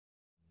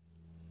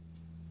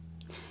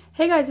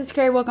Hey guys, it's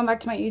Carrie. Welcome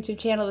back to my YouTube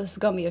channel. This is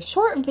going to be a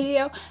short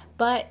video,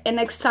 but an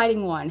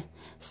exciting one.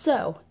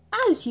 So,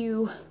 as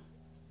you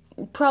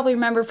probably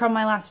remember from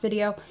my last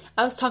video,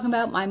 I was talking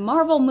about my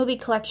Marvel movie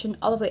collection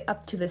all the way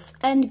up to this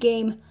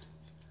Endgame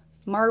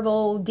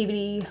Marvel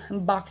DVD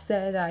box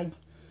set.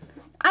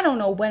 I don't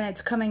know when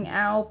it's coming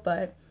out,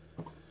 but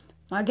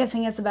I'm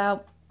guessing it's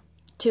about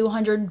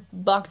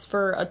 $200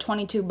 for a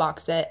 22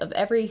 box set of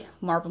every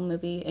Marvel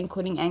movie,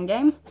 including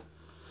Endgame.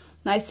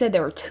 And I said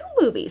there were two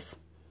movies.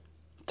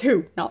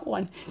 Two, not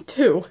one.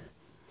 Two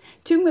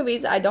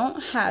movies I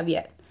don't have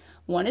yet.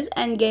 One is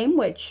Endgame,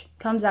 which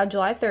comes out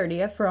July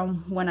 30th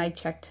from when I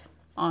checked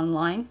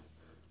online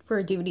for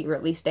a DVD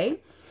release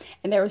date.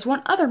 And there was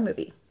one other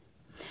movie,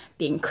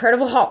 The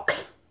Incredible Hulk.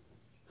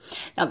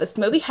 Now, this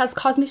movie has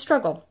caused me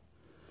struggle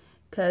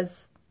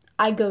because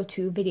I go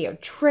to video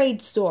trade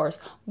stores,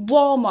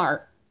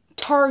 Walmart,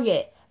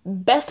 Target,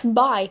 Best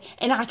Buy,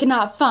 and I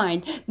cannot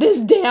find this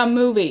damn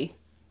movie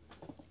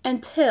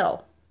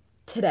until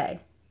today.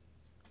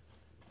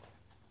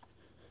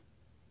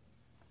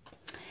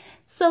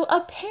 So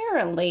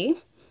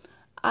apparently,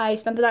 I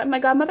spent the night with my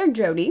godmother,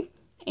 Jody,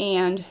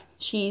 and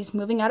she's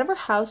moving out of her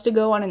house to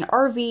go on an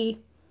RV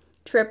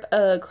trip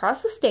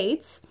across the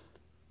states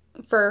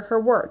for her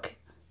work.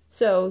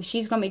 So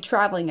she's going to be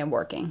traveling and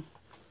working,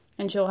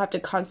 and she'll have to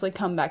constantly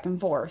come back and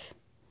forth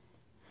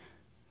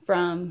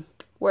from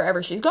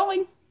wherever she's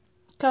going,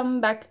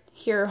 come back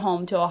here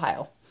home to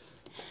Ohio.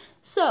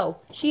 So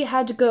she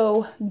had to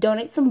go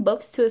donate some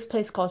books to this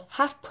place called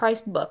Half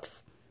Price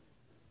Books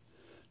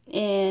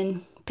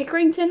in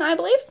Pickerington, I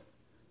believe.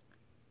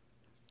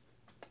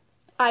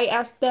 I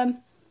asked them,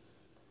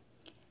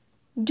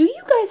 do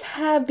you guys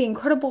have The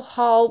Incredible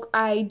Hulk?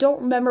 I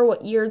don't remember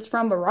what year it's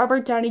from, but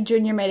Robert Downey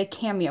Jr. made a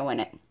cameo in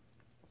it.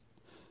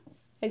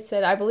 I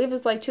said, I believe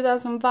it's like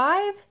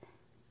 2005.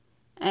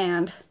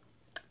 And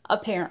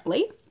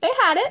apparently, they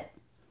had it.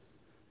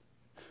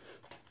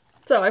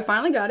 So I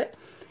finally got it.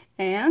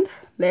 And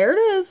there it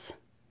is.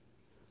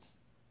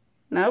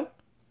 Nope.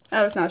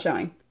 Oh, it's not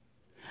showing.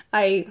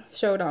 I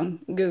showed on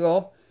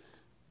Google.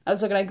 I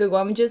was looking at Google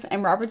Images,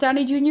 and Robert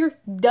Downey Jr.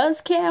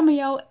 does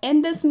cameo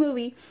in this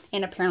movie.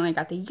 And apparently I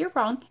got the year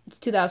wrong. It's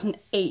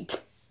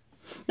 2008,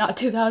 not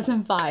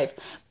 2005.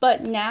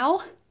 But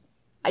now,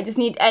 I just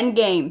need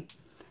Endgame.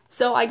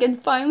 So I can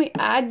finally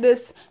add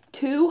this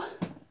to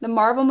the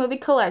Marvel movie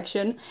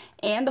collection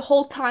and the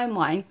whole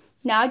timeline.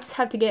 Now I just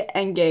have to get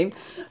Endgame.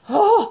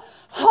 Oh,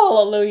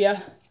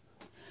 hallelujah.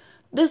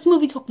 This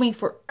movie took me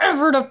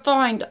forever to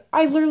find.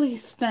 I literally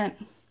spent,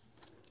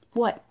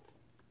 what,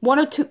 one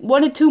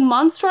or two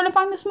months trying to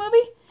find this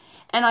movie,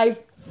 and I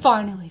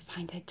finally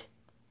find it.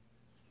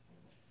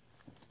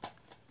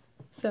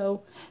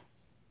 So,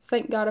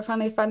 thank God I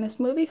finally found this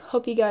movie.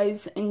 Hope you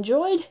guys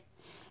enjoyed,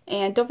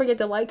 and don't forget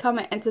to like,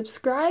 comment, and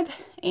subscribe,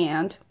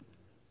 and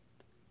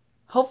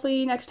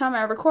hopefully next time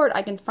I record,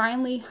 I can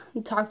finally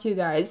talk to you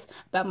guys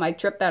about my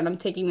trip that I'm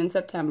taking in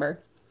September.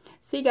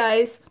 See you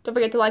guys. Don't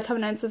forget to like,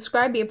 comment, and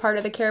subscribe. Be a part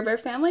of the Care Bear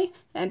family,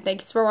 and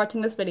thanks for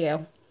watching this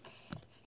video.